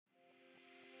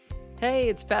Hey,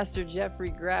 it's Pastor Jeffrey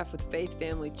Graff with Faith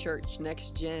Family Church,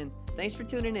 Next Gen. Thanks for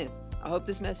tuning in. I hope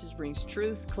this message brings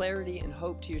truth, clarity, and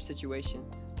hope to your situation.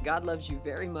 God loves you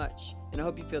very much, and I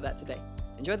hope you feel that today.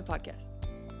 Enjoy the podcast.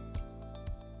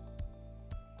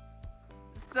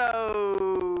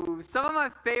 So, some of my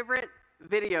favorite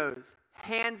videos,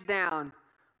 hands down,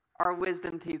 are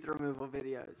wisdom teeth removal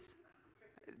videos.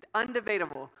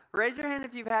 Undebatable. Raise your hand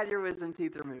if you've had your wisdom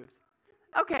teeth removed.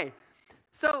 Okay.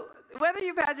 So whether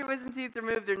you've had your wisdom teeth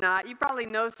removed or not, you probably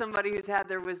know somebody who's had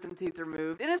their wisdom teeth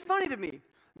removed. And it's funny to me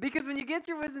because when you get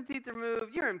your wisdom teeth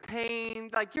removed, you're in pain,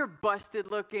 like you're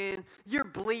busted looking, you're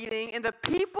bleeding, and the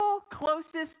people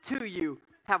closest to you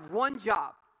have one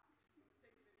job.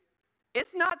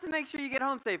 It's not to make sure you get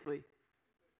home safely.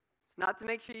 It's not to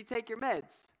make sure you take your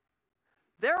meds.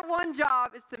 Their one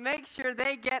job is to make sure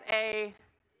they get a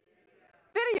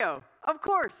video, of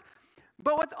course.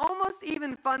 But what's almost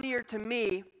even funnier to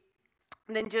me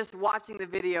than just watching the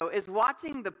video is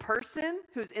watching the person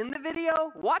who's in the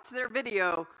video watch their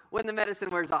video when the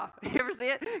medicine wears off. You ever see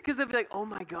it? Because they'll be like, oh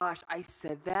my gosh, I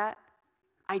said that.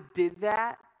 I did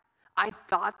that. I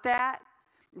thought that.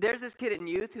 There's this kid in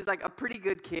youth who's like a pretty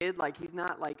good kid. Like he's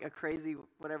not like a crazy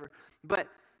whatever. But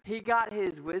he got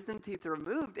his wisdom teeth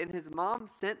removed, and his mom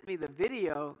sent me the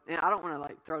video. And I don't want to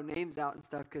like throw names out and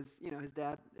stuff because, you know, his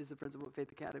dad is the principal at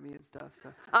Faith Academy and stuff.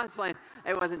 So I was playing.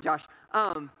 It wasn't Josh.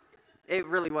 It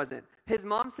really wasn't. His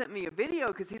mom sent me a video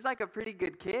because he's like a pretty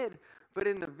good kid. But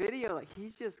in the video, like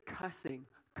he's just cussing,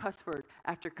 cuss word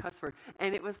after cuss word.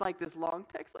 And it was like this long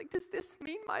text, like, does this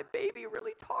mean my baby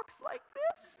really talks like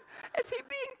this? Is he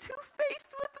being two-faced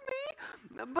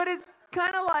with me? But it's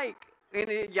kind of like,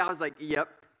 I was like, yep.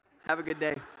 Have a good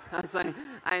day. I was like,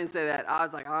 I didn't say that. I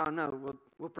was like, I don't know.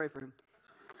 We'll pray for him.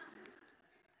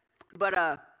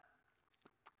 But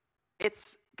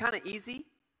it's kind of easy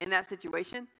in that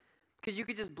situation because you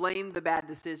could just blame the bad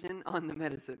decision on the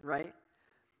medicine, right?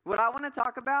 What I want to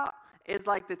talk about is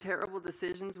like the terrible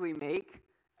decisions we make,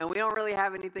 and we don't really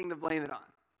have anything to blame it on.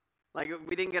 Like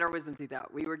we didn't get our wisdom teeth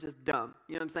out. We were just dumb.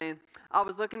 You know what I'm saying? I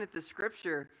was looking at the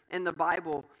scripture in the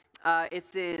Bible.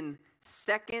 It's in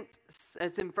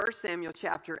 1 Samuel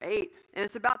chapter 8, and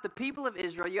it's about the people of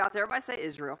Israel. You out there, everybody say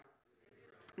Israel.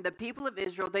 The people of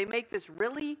Israel, they make this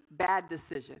really bad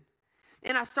decision.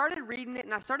 And I started reading it,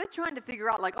 and I started trying to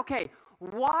figure out, like, okay,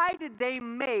 why did they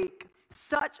make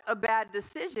such a bad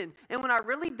decision? And when I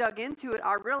really dug into it,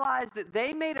 I realized that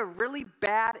they made a really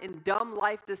bad and dumb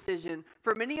life decision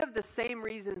for many of the same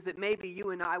reasons that maybe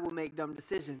you and I will make dumb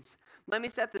decisions. Let me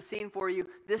set the scene for you.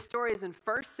 This story is in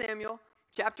 1 Samuel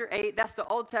Chapter 8, that's the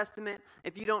Old Testament.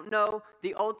 If you don't know,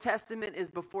 the Old Testament is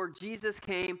before Jesus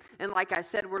came. And like I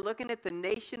said, we're looking at the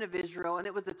nation of Israel. And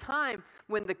it was a time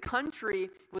when the country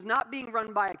was not being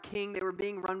run by a king. They were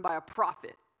being run by a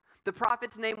prophet. The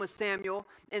prophet's name was Samuel.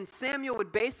 And Samuel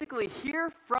would basically hear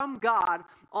from God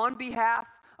on behalf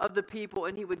of the people.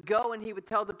 And he would go and he would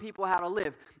tell the people how to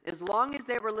live. As long as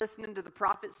they were listening to the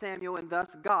prophet Samuel and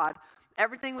thus God,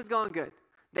 everything was going good.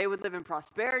 They would live in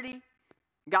prosperity.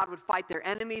 God would fight their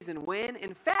enemies and win.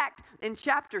 In fact, in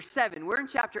chapter 7, we're in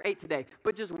chapter 8 today,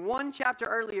 but just one chapter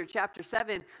earlier, chapter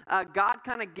 7, God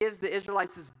kind of gives the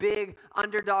Israelites this big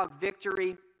underdog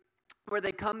victory where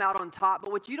they come out on top.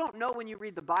 But what you don't know when you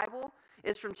read the Bible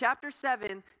is from chapter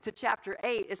 7 to chapter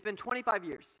 8, it's been 25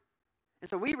 years. And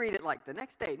so we read it like the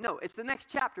next day. No, it's the next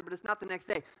chapter, but it's not the next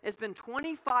day. It's been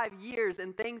 25 years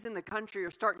and things in the country are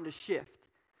starting to shift.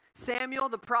 Samuel,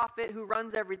 the prophet who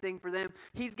runs everything for them,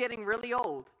 he's getting really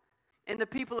old. And the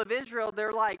people of Israel,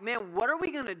 they're like, man, what are we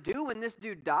going to do when this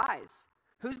dude dies?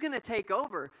 Who's going to take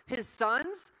over? His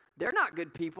sons, they're not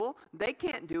good people. They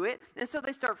can't do it. And so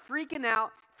they start freaking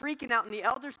out. And the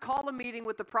elders call a meeting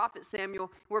with the prophet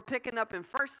Samuel. We're picking up in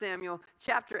 1 Samuel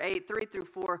chapter 8, 3 through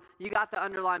 4. You got the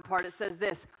underlined part. It says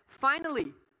this: finally,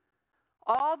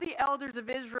 all the elders of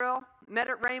Israel met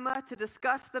at Ramah to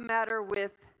discuss the matter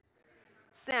with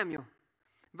Samuel.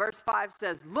 Verse 5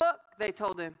 says, look, they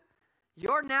told him,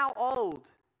 you're now old.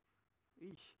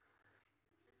 Eesh.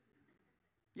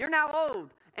 You're now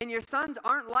old, and your sons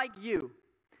aren't like you.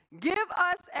 Give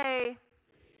us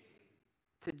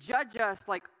to judge us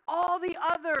like all the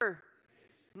other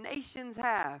nations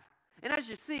have. And as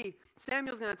you see,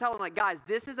 Samuel's going to tell them, like, guys,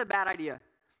 this is a bad idea.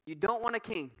 You don't want a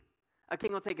king. A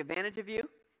king will take advantage of you.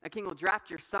 A king will draft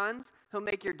your sons. He'll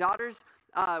make your daughters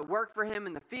work for him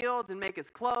in the fields and make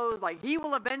his clothes. Like, he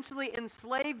will eventually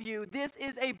enslave you. This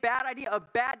is a bad idea, a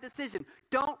bad decision.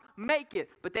 Don't make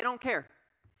it. But they don't care.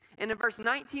 And in verse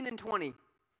 19 and 20,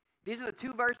 these are the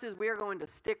two verses we are going to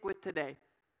stick with today.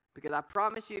 Because I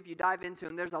promise you, if you dive into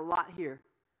them, there's a lot here.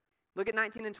 Look at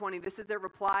 19 and 20. This is their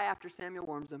reply after Samuel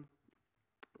warns them.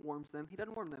 warms them. He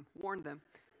doesn't warm them, warned them.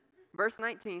 Verse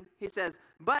 19, he says,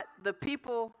 but the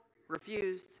people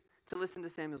refused to listen to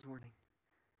Samuel's warning.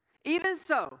 Even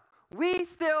so, we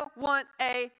still want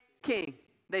a king,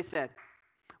 they said.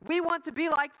 We want to be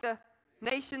like the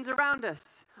nations around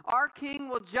us. Our king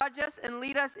will judge us and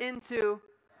lead us into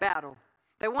battle.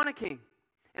 They want a king.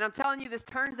 And I'm telling you, this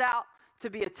turns out to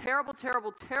be a terrible,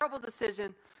 terrible, terrible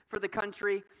decision for the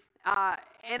country.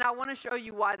 And I want to show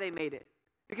you why they made it.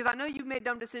 Because I know you've made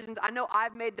dumb decisions. I know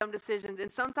I've made dumb decisions.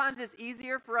 And sometimes it's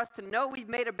easier for us to know we've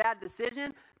made a bad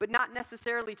decision, but not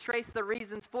necessarily trace the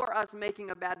reasons for us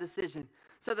making a bad decision.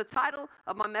 So the title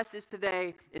of my message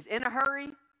today is In a Hurry,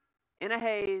 In a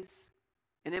Haze,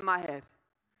 and In My Head.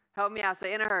 Help me out.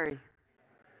 Say, in a hurry,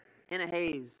 in a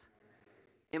haze,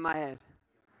 in my head.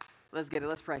 Let's get it.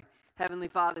 Let's pray. Heavenly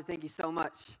Father, thank you so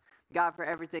much, God, for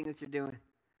everything that you're doing.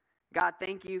 God,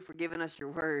 thank you for giving us your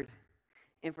word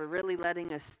and for really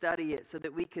letting us study it so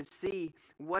that we could see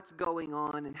what's going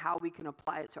on and how we can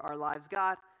apply it to our lives.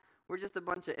 God, we're just a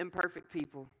bunch of imperfect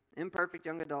people, imperfect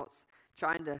young adults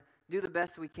trying to do the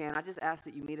best we can. I just ask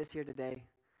that you meet us here today.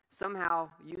 Somehow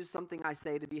use something I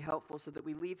say to be helpful so that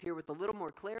we leave here with a little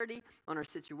more clarity on our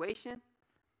situation.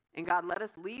 And God, let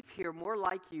us leave here more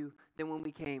like you than when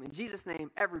we came. In Jesus'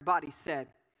 name, everybody said,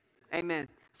 amen.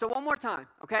 So one more time,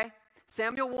 okay?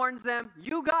 Samuel warns them.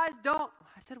 You guys don't,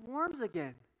 I said warms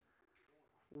again.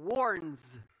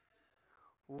 Warns.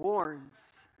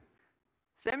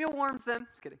 Samuel warns them.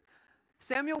 Just kidding.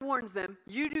 Samuel warns them.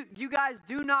 You guys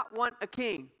do not want a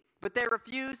king. But they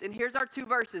refuse, and here's our two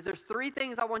verses. There's three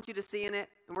things I want you to see in it,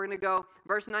 and we're going to go.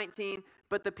 Verse 19,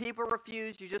 but the people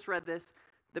refused. You just read this.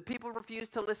 The people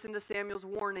refused to listen to Samuel's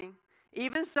warning.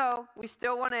 Even so, we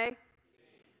still want a,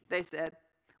 they said.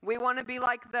 We want to be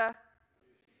like the,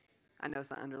 I know it's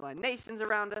not underlined, nations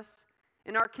around us,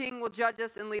 and our king will judge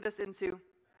us and lead us into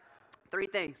three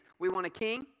things. We want a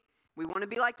king, we want to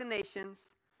be like the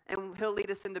nations, and he'll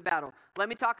lead us into battle. Let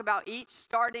me talk about each,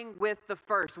 starting with the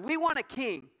first. We want a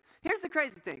king. Here's the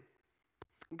crazy thing.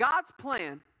 God's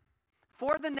plan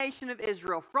for the nation of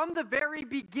Israel from the very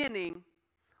beginning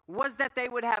was that they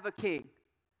would have a king.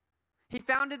 He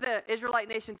founded the Israelite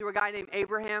nation through a guy named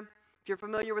Abraham. If you're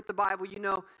familiar with the Bible, you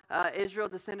know Israel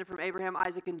descended from Abraham,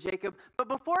 Isaac, and Jacob. But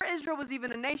before Israel was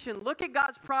even a nation, look at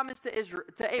God's promise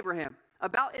to Abraham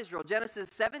about Israel.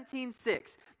 Genesis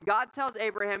 17:6. God tells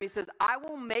Abraham, he says, I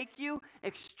will make you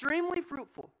extremely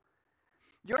fruitful.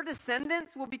 Your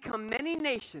descendants will become many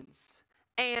nations,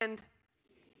 and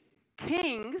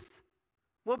kings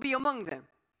will be among them.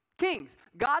 Kings.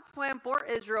 God's plan for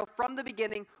Israel from the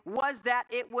beginning was that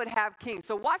it would have kings.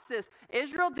 So watch this.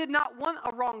 Israel did not want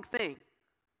a wrong thing.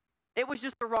 It was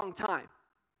just the wrong time.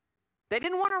 They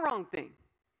didn't want a wrong thing.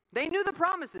 They knew the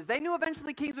promises. They knew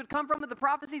eventually kings would come from the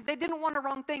prophecies. They didn't want a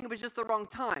wrong thing. It was just the wrong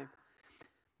time.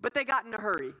 But they got in a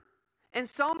hurry. And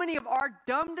so many of our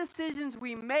dumb decisions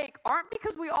we make aren't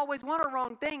because we always want a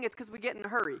wrong thing. It's because we get in a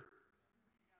hurry.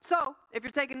 So, if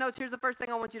you're taking notes, here's the first thing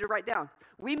I want you to write down.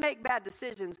 We make bad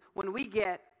decisions when we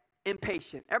get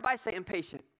impatient. Everybody say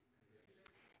impatient.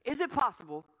 Is it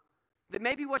possible that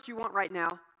maybe what you want right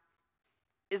now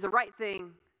is the right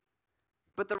thing,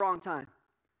 but the wrong time?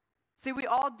 See, we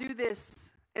all do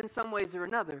this in some ways or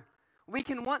another. We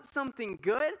can want something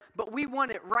good, but we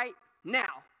want it right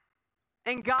now.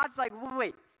 And God's like, well,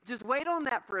 wait, just wait on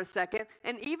that for a second.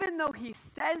 And even though he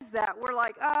says that, we're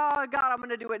like, oh, God, I'm going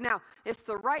to do it now. It's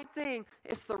the right thing.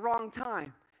 It's the wrong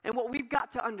time. And what we've got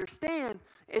to understand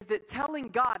is that telling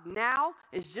God now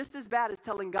is just as bad as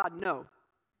telling God no.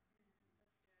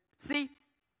 See,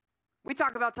 we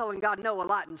talk about telling God no a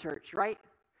lot in church, right?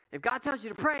 If God tells you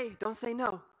to pray, don't say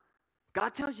no.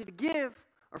 God tells you to give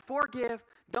or forgive,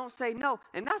 don't say no.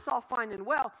 And that's all fine and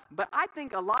well, but I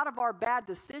think a lot of our bad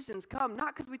decisions come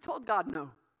not because we told God no,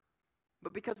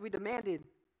 but because we demanded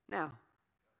now.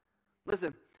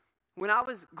 Listen, when I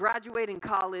was graduating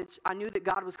college, I knew that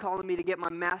God was calling me to get my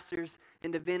master's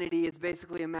in divinity. It's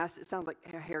basically a master. It sounds like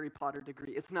a Harry Potter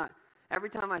degree. It's not. Every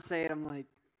time I say it, I'm like,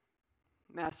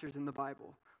 master's in the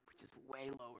Bible, which is way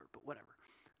lower, but whatever.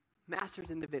 Master's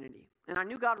in divinity. And I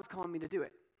knew God was calling me to do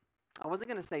it. I wasn't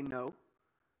going to say no.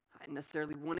 I didn't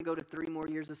necessarily want to go to 3 more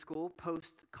years of school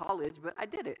post-college, but I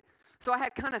did it. So I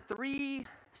had kind of 3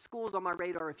 schools on my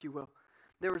radar, if you will.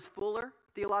 There was Fuller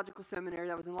Theological Seminary,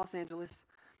 that was in Los Angeles.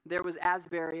 There was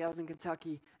Asbury, I was in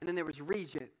Kentucky. And then there was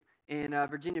Regent in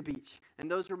Virginia Beach. And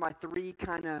those were my 3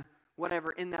 kind of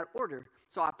whatever in that order.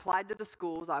 So I applied to the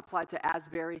schools. I applied to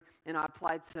Asbury, and I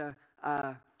applied to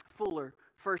Fuller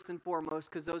first and foremost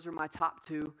because those were my top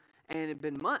 2. And it had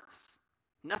been months.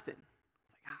 Nothing.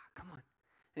 It's like, come on.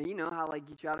 And you know how like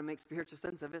you try to make spiritual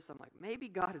sense of it. So I'm like, maybe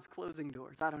God is closing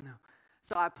doors. I don't know.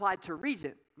 So I applied to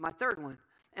Regent, my third one.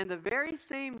 And the very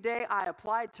same day I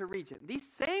applied to Regent, the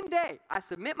same day I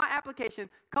submit my application,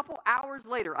 a couple hours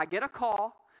later, I get a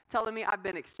call telling me I've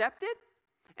been accepted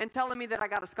and telling me that I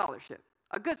got a scholarship,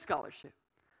 a good scholarship.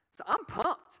 So I'm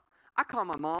pumped. I call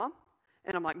my mom,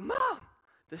 and I'm like, Mom,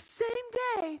 the same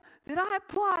day that I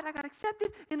applied, I got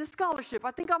accepted in a scholarship.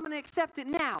 I think I'm going to accept it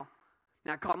now.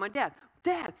 And I call my dad.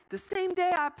 Dad, the same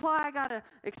day I apply, I got an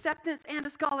acceptance and a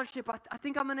scholarship. I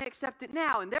think I'm going to accept it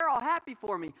now. And they're all happy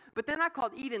for me. But then I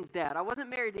called Eden's dad. I wasn't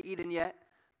married to Eden yet,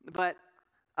 but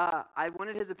I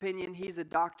wanted his opinion. He's a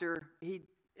doctor. He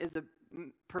is a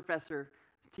professor,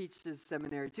 teaches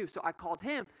seminary too. So I called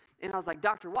him, and I was like,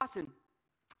 Dr. Watson,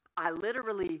 I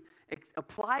literally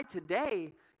applied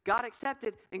today, got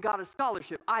accepted, and got a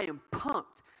scholarship. I am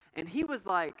pumped. And he was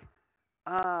like,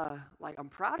 I'm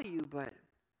proud of you, but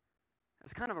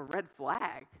that's kind of a red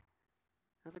flag.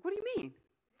 I was like, what do you mean?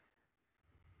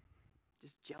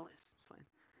 Just jealous.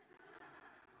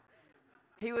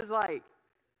 He was like,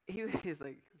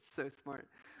 so smart.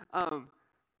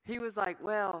 He was like,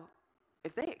 well,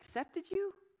 if they accepted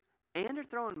you and are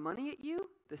throwing money at you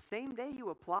the same day you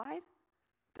applied,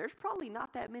 there's probably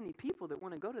not that many people that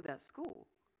want to go to that school.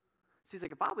 So he's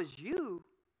like, if I was you,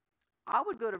 I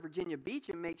would go to Virginia Beach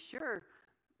and make sure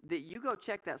that you go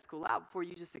check that school out before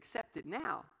you just accept it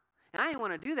now. And I didn't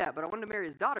want to do that, but I wanted to marry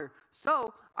his daughter.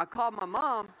 So I called my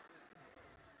mom.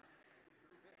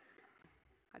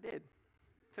 I did.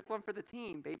 Took one for the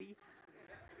team, baby.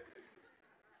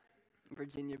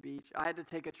 Virginia Beach. I had to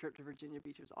take a trip to Virginia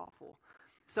Beach. It was awful.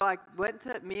 So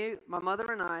my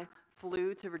mother and I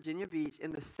flew to Virginia Beach,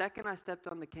 and the second I stepped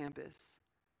on the campus,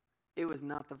 it was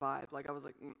not the vibe. Like, I was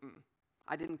like,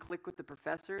 I didn't click with the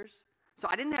professors. So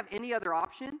I didn't have any other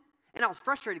option, and I was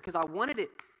frustrated because I wanted it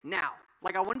now.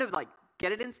 Like, I wanted to,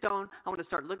 get it in stone. I wanted to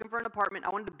start looking for an apartment. I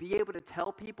wanted to be able to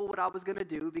tell people what I was going to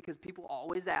do because people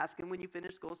always ask, and when you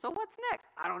finish school, so what's next?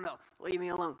 I don't know. Leave me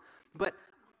alone. But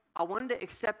I wanted to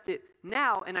accept it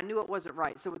now, and I knew it wasn't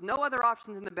right. So with no other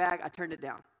options in the bag, I turned it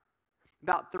down.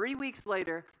 About 3 weeks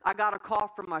later, I got a call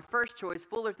from my first choice,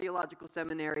 Fuller Theological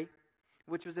Seminary,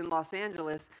 which was in Los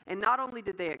Angeles. And not only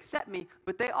did they accept me,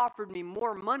 but they offered me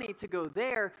more money to go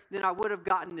there than I would have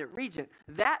gotten at Regent.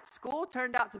 That school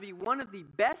turned out to be one of the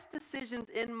best decisions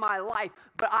in my life,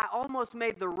 but I almost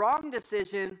made the wrong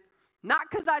decision, not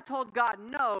because I told God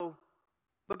no,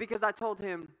 but because I told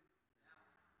him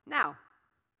now.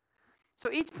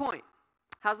 So each point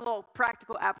has a little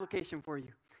practical application for you.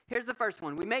 Here's the first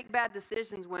one. We make bad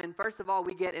decisions when, first of all,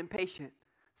 we get impatient.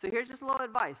 So here's just a little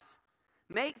advice.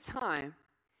 Make time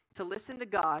to listen to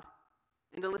God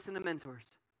and to listen to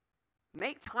mentors.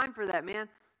 Make time for that, man.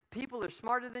 People are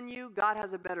smarter than you. God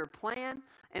has a better plan.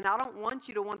 And I don't want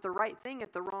you to want the right thing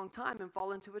at the wrong time and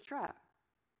fall into a trap.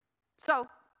 So,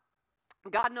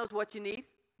 God knows what you need,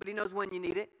 but he knows when you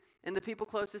need it. And the people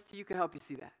closest to you can help you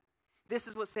see that. This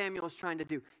is what Samuel is trying to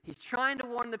do. He's trying to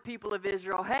warn the people of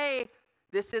Israel, hey,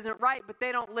 this isn't right, but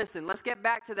they don't listen. Let's get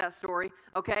back to that story,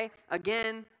 okay?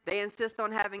 Again, they insist on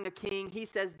having a king. He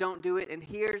says don't do it, and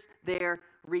here's their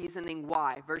reasoning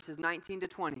why. Verses 19 to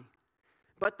 20.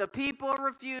 But the people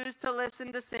refused to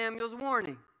listen to Samuel's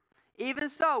warning. Even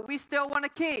so, we still want a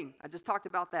king. I just talked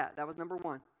about that. That was number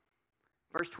 1.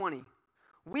 Verse 20.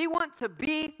 We want to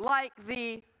be like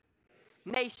the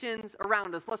nations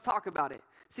around us. Let's talk about it.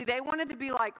 See, they wanted to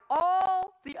be like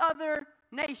all the other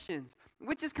nations,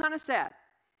 which is kind of sad.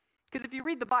 Because if you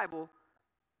read the Bible,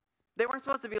 they weren't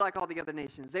supposed to be like all the other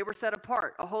nations. They were set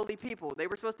apart, a holy people. They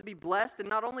were supposed to be blessed, and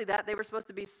not only that, they were supposed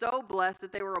to be so blessed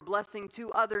that they were a blessing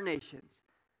to other nations.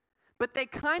 But they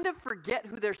kind of forget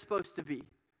who they're supposed to be.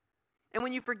 And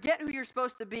when you forget who you're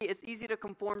supposed to be, it's easy to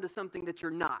conform to something that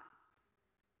you're not.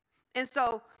 And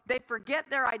so they forget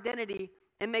their identity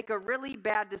and make a really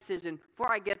bad decision.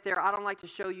 Before I get there, I don't like to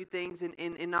show you things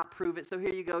and not prove it. So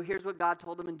here you go. Here's what God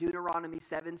told them in Deuteronomy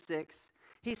 7:6.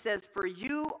 He says, for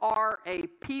you are a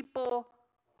people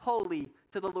holy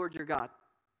to the Lord your God.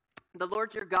 The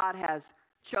Lord your God has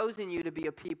chosen you to be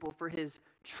a people for his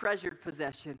treasured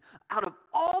possession. Out of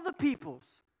all the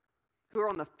peoples who are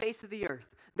on the face of the earth,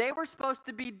 they were supposed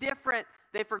to be different.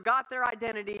 They forgot their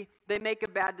identity. They make a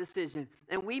bad decision.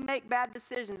 And we make bad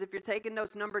decisions, if you're taking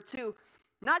notes, number 2,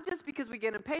 not just because we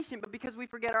get impatient, but because we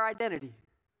forget our identity.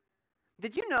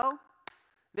 Did you know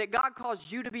that God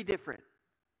calls you to be different?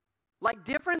 Like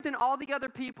different than all the other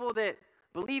people that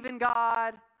believe in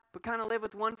God, but kind of live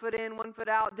with one foot in, one foot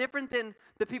out. Different than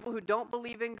the people who don't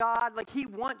believe in God. Like he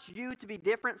wants you to be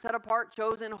different, set apart,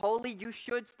 chosen, holy. You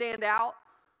should stand out.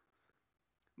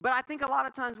 But I think a lot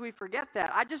of times we forget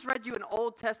that. I just read you an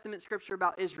Old Testament scripture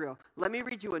about Israel. Let me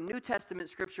read you a New Testament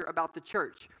scripture about the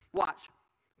church. Watch.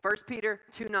 1 Peter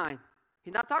 2:9.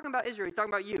 He's not talking about Israel. He's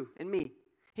talking about you and me.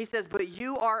 He says, but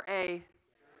you are a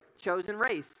chosen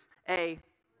race, a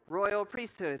royal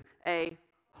priesthood, a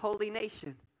holy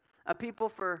nation, a people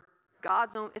for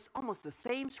God's own. It's almost the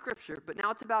same scripture, but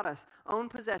now it's about us, own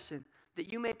possession,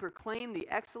 that you may proclaim the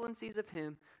excellencies of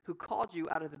him who called you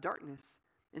out of the darkness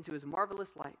into his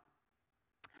marvelous light.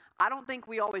 I don't think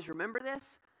we always remember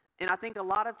this, and I think a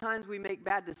lot of times we make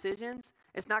bad decisions.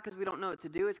 It's not because we don't know what to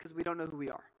do, it's because we don't know who we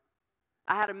are.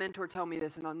 I had a mentor tell me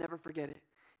this, and I'll never forget it.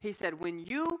 He said, when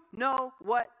you know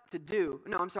what to do,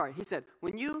 he said,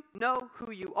 when you know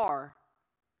who you are,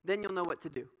 then you'll know what to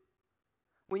do.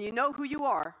 When you know who you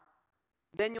are,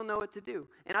 then you'll know what to do.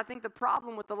 And I think the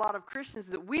problem with a lot of Christians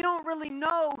is that we don't really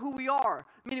know who we are,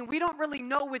 meaning we don't really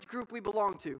know which group we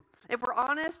belong to. If we're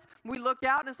honest, we look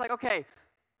out and it's like, okay,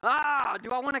 do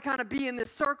I want to kind of be in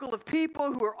this circle of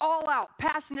people who are all out,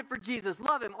 passionate for Jesus,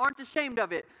 love him, aren't ashamed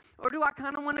of it? Or do I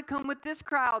kind of want to come with this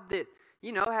crowd that,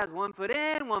 has one foot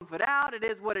in, one foot out, it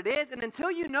is what it is. And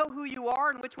until you know who you are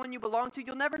and which one you belong to,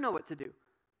 you'll never know what to do.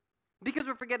 Because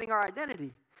we're forgetting our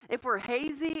identity. If we're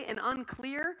hazy and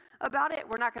unclear about it,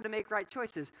 we're not going to make right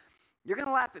choices. You're going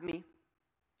to laugh at me,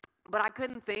 but I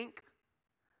couldn't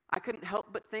help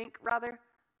but think,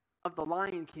 of the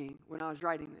Lion King when I was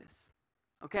writing this.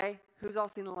 Okay? Who's all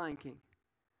seen the Lion King?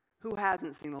 Who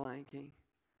hasn't seen the Lion King?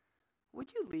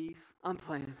 Would you leave? I'm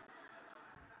playing.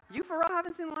 You for real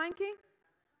haven't seen the Lion King?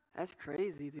 That's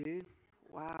crazy, dude.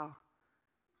 Wow.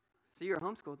 So you're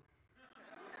homeschooled?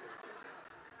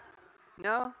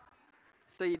 No?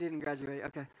 So you didn't graduate.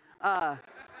 Okay. I'm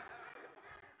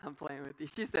playing with you.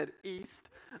 She said East.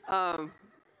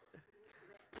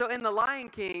 So in The Lion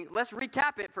King, let's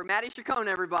recap it for Maddie Chacon,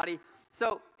 everybody.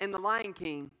 So in The Lion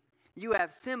King, you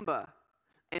have Simba,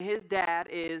 and his dad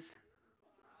is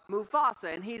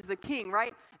Mufasa, and he's the king,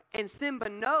 right? And Simba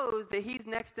knows that he's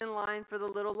next in line for the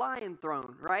little lion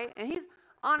throne, right? And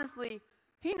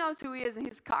he knows who he is, and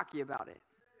he's cocky about it.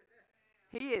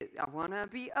 He is. I want to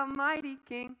be a mighty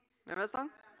king. Remember that song?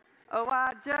 Oh,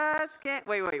 I just can't.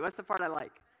 Wait, what's the part I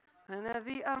like? I want to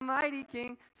be a mighty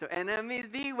king, so enemies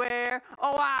beware.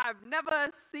 Oh, I've never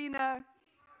seen her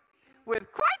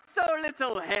with quite so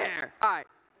little hair. All right.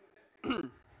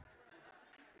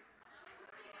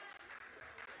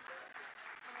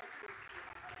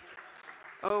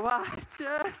 Oh, I just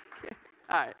can't.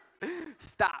 All right.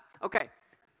 Stop. Okay.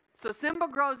 So Simba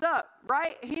grows up,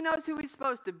 right? He knows who he's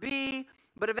supposed to be,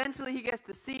 but eventually he gets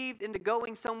deceived into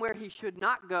going somewhere he should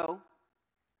not go.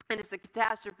 And it's a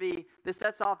catastrophe that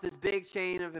sets off this big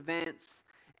chain of events.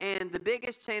 And the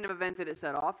biggest chain of events that it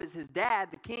set off is his dad,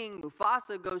 the king,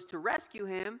 Mufasa, goes to rescue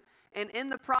him. And in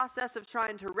the process of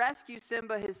trying to rescue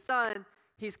Simba, his son,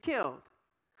 he's killed.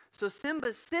 So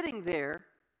Simba's sitting there,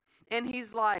 and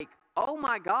he's like, oh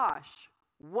my gosh,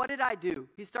 what did I do?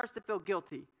 He starts to feel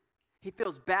guilty. He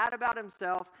feels bad about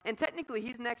himself, and technically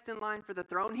he's next in line for the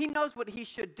throne. He knows what he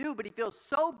should do, but he feels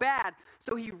so bad,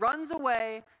 so he runs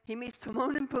away. He meets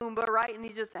Timon and Pumbaa, right? And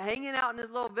he's just hanging out in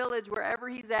his little village wherever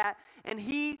he's at, and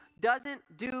he doesn't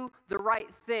do the right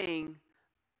thing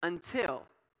until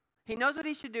he knows what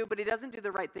he should do, but he doesn't do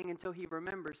the right thing until he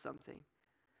remembers something.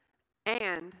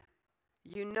 And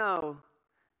you know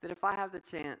that if I have the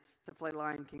chance to play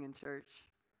Lion King in church,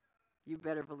 you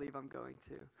better believe I'm going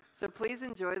to. So please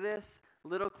enjoy this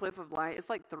little clip of Lion. It's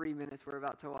like 3 minutes we're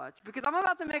about to watch, because I'm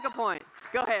about to make a point.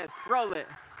 Go ahead, roll it.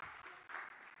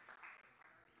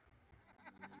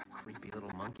 Creepy little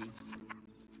monkey.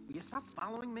 Will you stop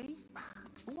following me?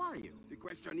 Who are you? The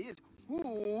question is,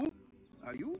 who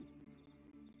are you?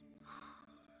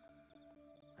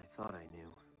 I thought I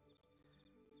knew.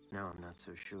 Now I'm not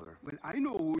so sure. Well, I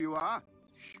know who you are.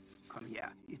 Shh, come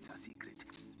here. It's a secret.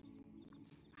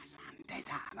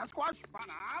 Squash,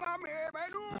 banana,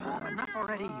 Enough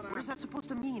already. What is that supposed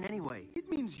to mean, anyway? It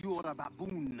means you're a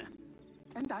baboon,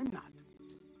 and I'm not.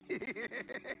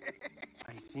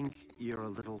 I think you're a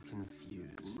little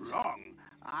confused. Wrong.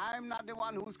 I'm not the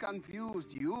one who's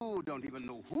confused. You don't even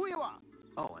know who you are.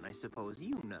 Oh, and I suppose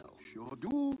you know. Sure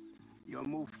do. You're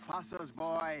Mufasa's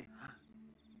boy.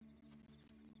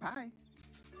 Bye.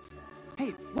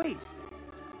 Hey, wait!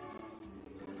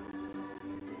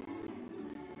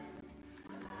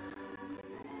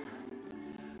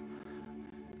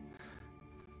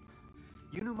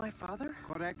 You knew my father?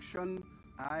 Correction.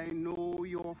 I know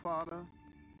your father.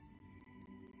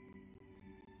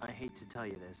 I hate to tell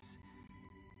you this,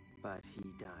 but he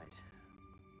died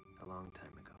a long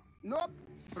time ago. Nope.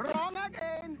 Wrong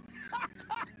again.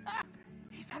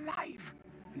 He's alive.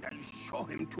 and I'll show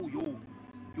him to you.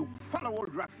 You follow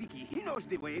old Rafiki. He knows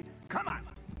the way. Come on.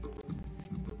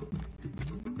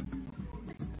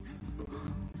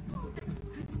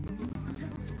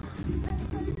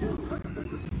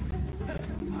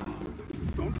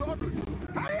 Don't go to it.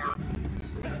 Hurry up!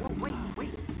 Whoa,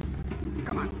 wait.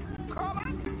 Come on. Come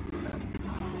on.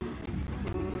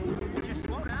 Would you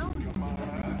slow down?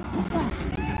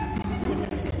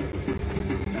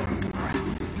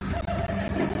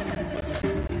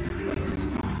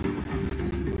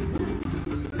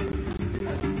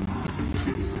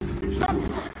 Stop!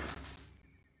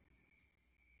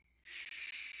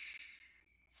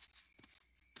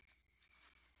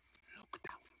 Look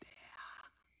down there.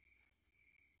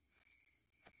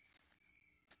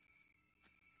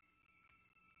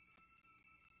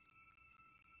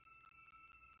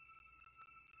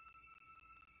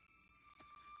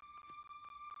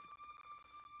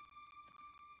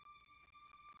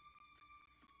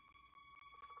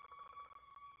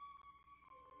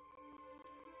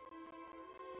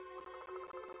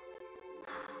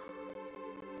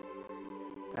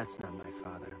 That's not my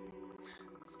father.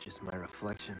 It's just my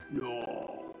reflection.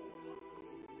 No.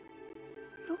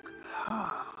 Look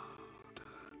hard.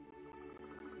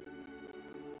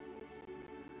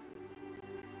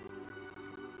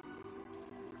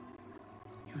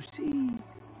 You see,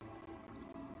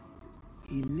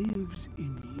 he lives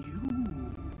in you.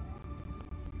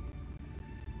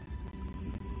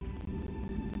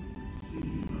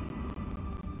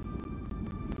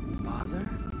 Father?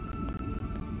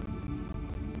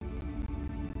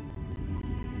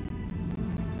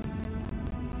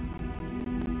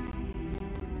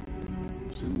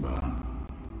 Simba,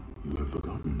 you have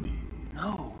forgotten me.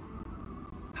 No.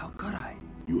 How could I?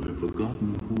 You have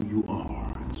forgotten who you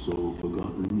are, and so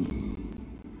forgotten me.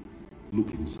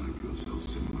 Look inside yourself,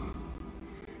 Simba.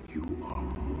 You are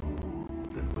more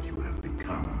than what you have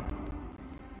become.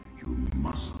 You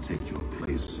must take your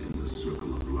place in the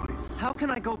circle of life. How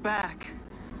can I go back?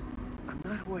 I'm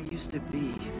not who I used to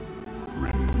be.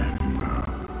 Remember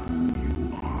who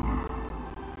you are.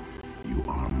 You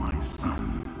are my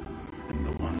son, and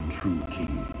the one true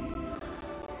king.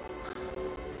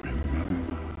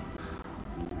 Remember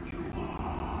who you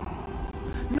are.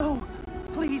 No!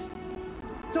 Please!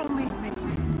 Don't leave me!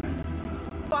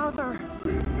 Father!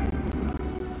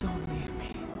 Don't leave me.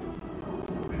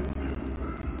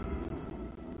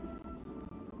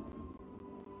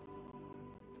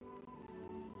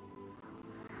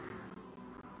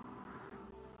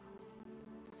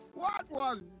 What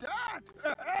was that?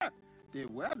 The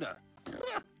weather.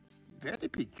 Very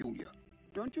peculiar,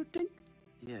 don't you think?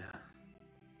 Yeah.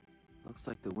 Looks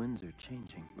like the winds are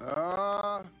changing.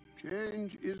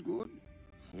 Change is good.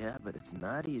 Yeah, but it's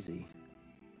not easy.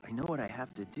 I know what I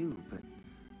have to do, but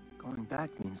going back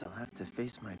means I'll have to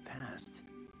face my past.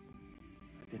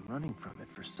 I've been running from it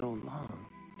for so long.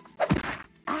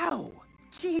 Ow!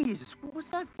 Jeez, what was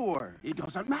that for? It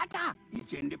doesn't matter.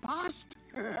 It's in the past.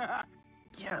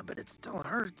 Yeah, but it still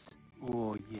hurts.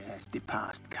 Oh, yes, the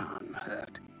past can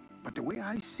hurt. But the way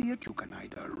I see it, you can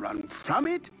either run from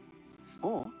it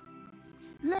or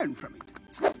learn from it.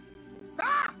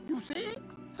 Ah, you see?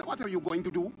 So what are you going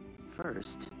to do?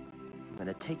 First, I'm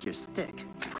gonna take your stick.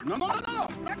 No, not a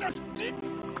stick.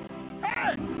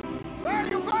 Hey, where are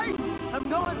you going? I'm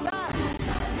going back!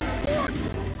 Good.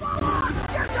 Come on,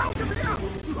 get out of here.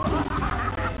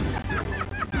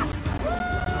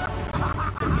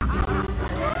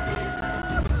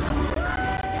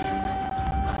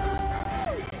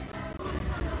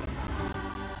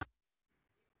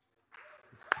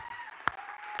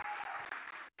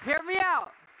 Hear me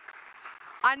out.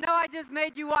 I know I just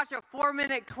made you watch a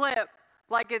 4-minute clip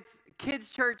like it's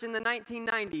kids' church in the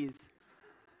 1990s.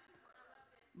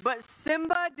 But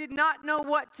Simba did not know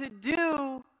what to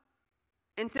do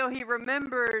until he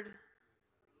remembered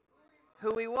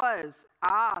who he was.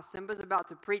 Simba's about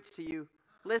to preach to you.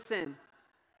 Listen,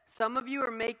 some of you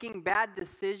are making bad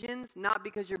decisions not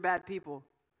because you're bad people.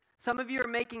 Some of you are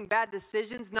making bad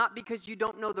decisions not because you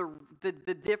don't know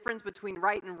the difference between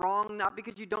right and wrong, not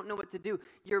because you don't know what to do.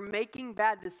 You're making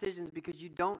bad decisions because you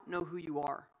don't know who you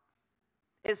are.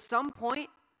 At some point,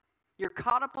 you're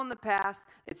caught up on the past,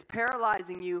 it's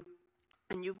paralyzing you,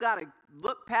 and you've got to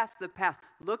look past the past.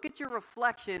 Look at your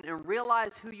reflection and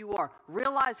realize who you are.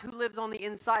 Realize who lives on the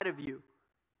inside of you.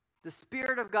 The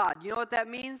Spirit of God. You know what that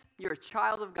means? You're a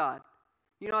child of God.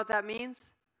 You know what that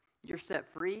means? You're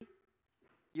set free.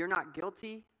 You're not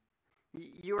guilty.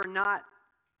 You don't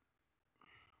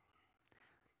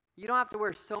have to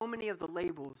wear so many of the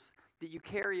labels that you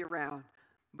carry around.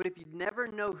 But if you never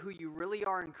know who you really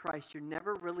are in Christ, you're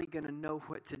never really going to know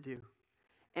what to do.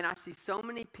 And I see so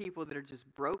many people that are just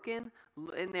broken,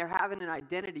 and they're having an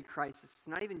identity crisis. It's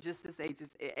not even just this age.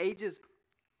 It's ages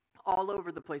all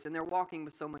over the place, and they're walking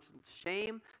with so much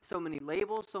shame, so many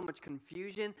labels, so much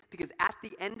confusion, because at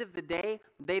the end of the day,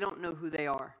 they don't know who they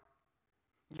are.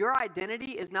 Your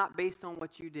identity is not based on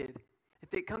what you did.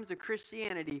 If it comes to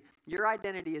Christianity, your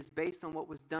identity is based on what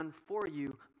was done for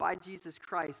you by Jesus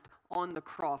Christ on the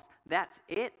cross. That's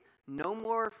it. No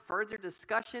more further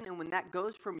discussion. And when that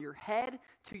goes from your head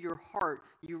to your heart,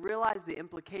 you realize the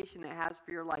implication it has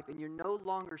for your life, and you're no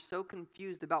longer so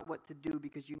confused about what to do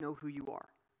because you know who you are.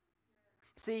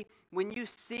 See, when you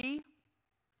see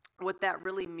what that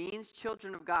really means,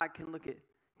 children of God can look at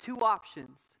two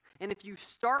options. And if you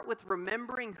start with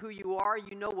remembering who you are,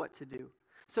 you know what to do.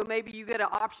 So maybe you get an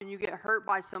option, you get hurt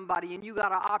by somebody, and you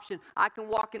got an option. I can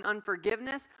walk in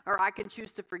unforgiveness, or I can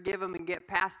choose to forgive them and get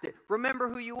past it. Remember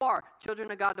who you are.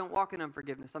 Children of God don't walk in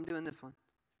unforgiveness. I'm doing this one.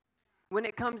 When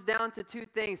it comes down to two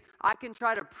things, I can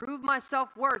try to prove my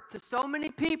self-worth to so many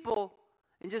people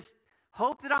and just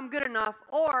hope that I'm good enough,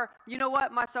 or, you know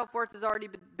what, my self-worth has already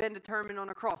been determined on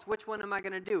a cross. Which one am I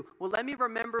going to do? Well, let me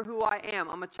remember who I am.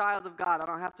 I'm a child of God. I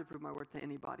don't have to prove my worth to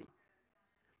anybody.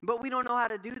 But we don't know how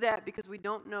to do that because we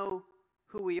don't know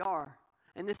who we are.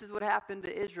 And this is what happened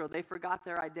to Israel. They forgot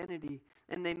their identity,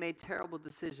 and they made terrible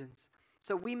decisions.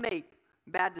 So we make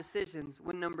bad decisions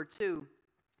when, number two,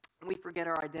 we forget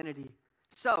our identity.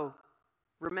 So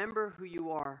remember who you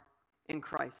are in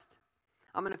Christ.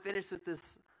 I'm going to finish with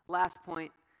this last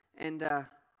point, and oh,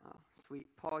 sweet.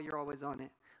 Paul, you're always on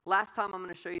it. Last time I'm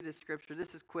going to show you this scripture.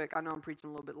 This is quick. I know I'm preaching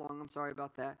a little bit long. I'm sorry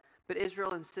about that. But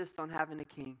Israel insists on having a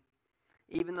king,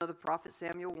 even though the prophet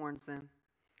Samuel warns them.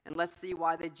 And let's see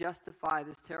why they justify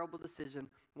this terrible decision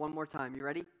one more time. You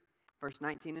ready? Verse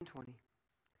 19 and 20.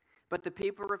 But the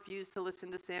people refused to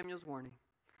listen to Samuel's warning.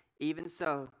 Even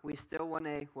so, we still want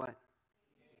a what?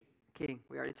 King.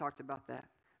 We already talked about that.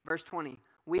 Verse 20.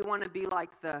 We want to be like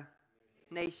the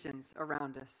nations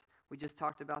around us. We just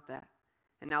talked about that.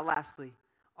 And now lastly,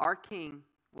 our king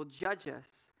will judge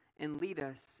us and lead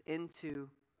us into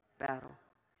battle.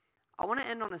 I want to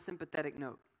end on a sympathetic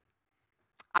note.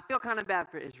 I feel kind of bad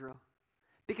for Israel,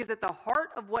 because at the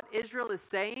heart of what Israel is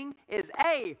saying is,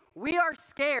 hey, we are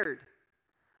scared.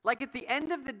 Like at the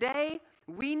end of the day,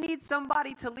 we need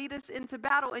somebody to lead us into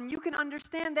battle. And you can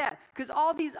understand that because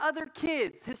all these other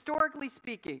kids, historically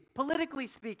speaking, politically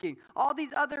speaking, all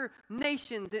these other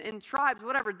nations and tribes,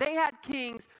 whatever, they had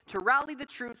kings to rally the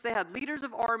troops. They had leaders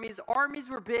of armies. Armies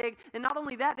were big. And not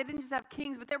only that, they didn't just have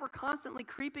kings, but they were constantly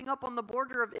creeping up on the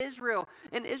border of Israel.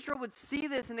 And Israel would see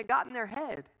this, and it got in their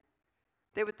head.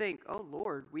 They would think, oh,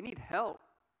 Lord, we need help.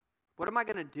 What am I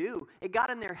going to do? It got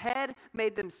in their head,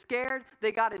 made them scared.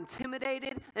 They got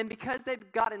intimidated. And because they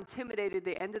got intimidated,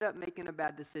 they ended up making a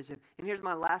bad decision. And here's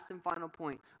my last and final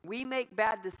point. We make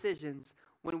bad decisions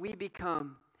when we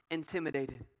become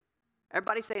intimidated.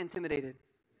 Everybody say intimidated.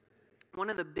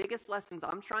 One of the biggest lessons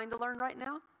I'm trying to learn right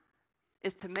now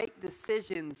is to make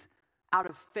decisions out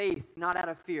of faith, not out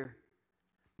of fear.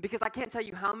 Because I can't tell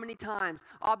you how many times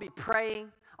I'll be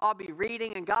praying, I'll be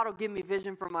reading, and God will give me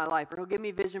vision for my life, or he'll give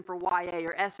me vision for YA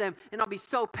or SM, and I'll be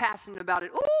so passionate about it.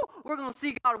 Ooh, we're going to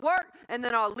see God work, and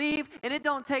then I'll leave, and it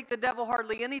don't take the devil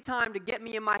hardly any time to get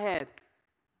me in my head.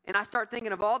 And I start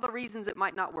thinking of all the reasons it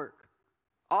might not work,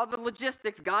 all the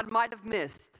logistics God might have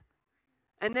missed.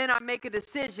 And then I make a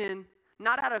decision,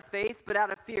 not out of faith, but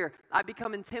out of fear. I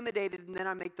become intimidated, and then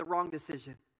I make the wrong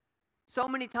decision. So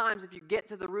many times, if you get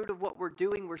to the root of what we're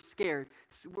doing, we're scared.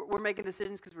 We're making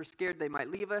decisions because we're scared they might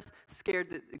leave us, scared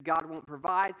that God won't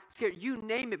provide, scared, you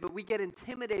name it, but we get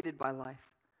intimidated by life.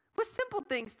 With simple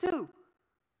things, too.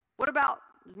 What about,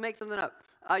 make something up,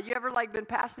 you ever, been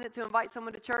passionate to invite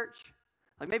someone to church?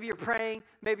 Like, maybe you're praying,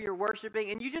 maybe you're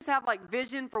worshiping, and you just have,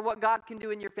 vision for what God can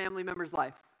do in your family member's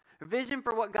life. A vision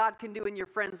for what God can do in your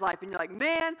friend's life. And you're like,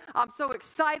 man, I'm so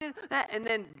excited. And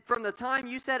then from the time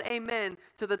you said amen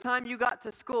to the time you got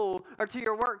to school or to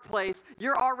your workplace,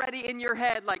 you're already in your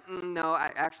head like, no,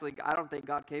 I don't think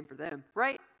God came for them,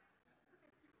 right?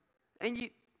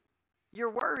 And you're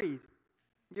worried.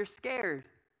 You're scared.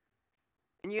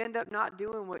 And you end up not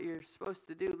doing what you're supposed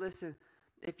to do. Listen,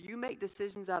 if you make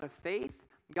decisions out of faith,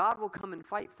 God will come and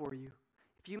fight for you.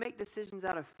 If you make decisions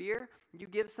out of fear, you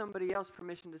give somebody else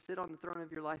permission to sit on the throne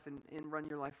of your life and run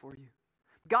your life for you.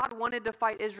 God wanted to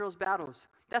fight Israel's battles.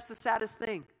 That's the saddest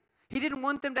thing. He didn't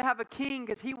want them to have a king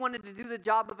because he wanted to do the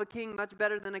job of a king much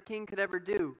better than a king could ever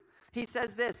do. He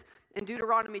says this in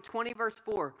Deuteronomy 20, verse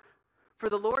 4. For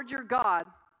the Lord your God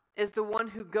is the one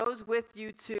who goes with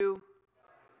you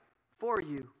for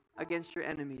you against your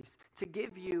enemies, to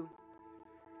give you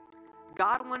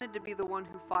God wanted to be the one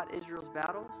who fought Israel's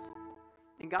battles,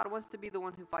 and God wants to be the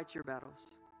one who fights your battles.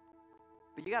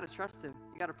 But you got to trust him.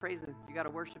 You got to praise him. You got to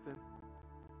worship him.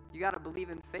 You got to believe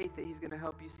in faith that he's going to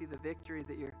help you see the victory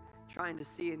that you're trying to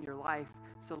see in your life.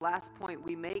 So last point,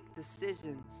 we make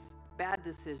decisions, bad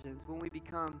decisions, when we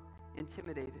become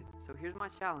intimidated. So here's my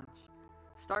challenge.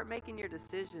 Start making your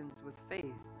decisions with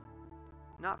faith,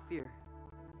 not fear.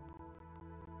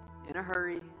 In a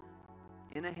hurry,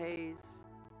 in a haze,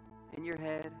 in your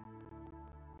head.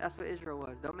 That's what Israel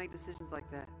was. Don't make decisions like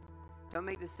that. Don't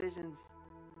make decisions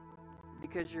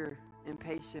because you're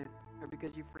impatient or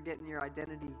because you've forgotten your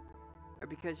identity or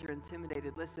because you're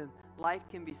intimidated. Listen, life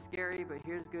can be scary, but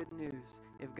here's good news.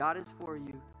 If God is for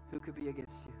you, who could be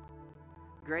against you?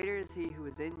 Greater is he who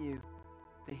is in you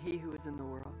than he who is in the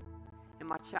world. And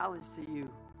my challenge to you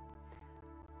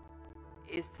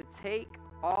is to take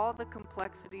all the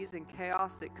complexities and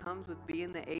chaos that comes with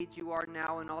being the age you are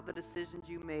now and all the decisions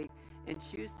you make, and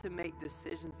choose to make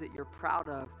decisions that you're proud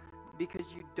of,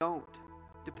 because you don't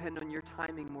depend on your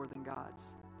timing more than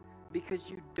God's, because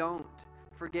you don't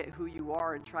forget who you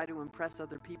are and try to impress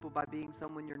other people by being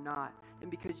someone you're not,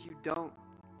 and because you don't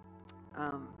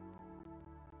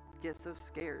get so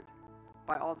scared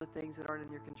by all the things that aren't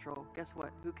in your control. Guess what?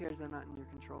 Who cares they're not in your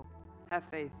control? Have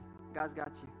faith. God's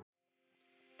got you.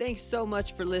 Thanks so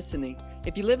much for listening.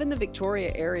 If you live in the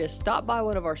Victoria area, stop by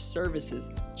one of our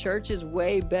services. Church is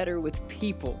way better with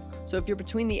people. So if you're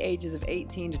between the ages of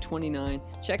 18 to 29,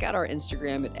 check out our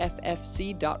Instagram at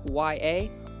ffc.ya.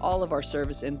 All of our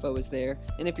service info is there.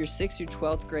 And if you're 6th through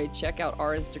 12th grade, check out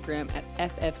our Instagram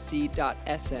at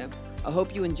ffc.sm. I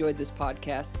hope you enjoyed this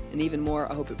podcast, and even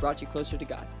more, I hope it brought you closer to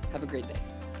God. Have a great day.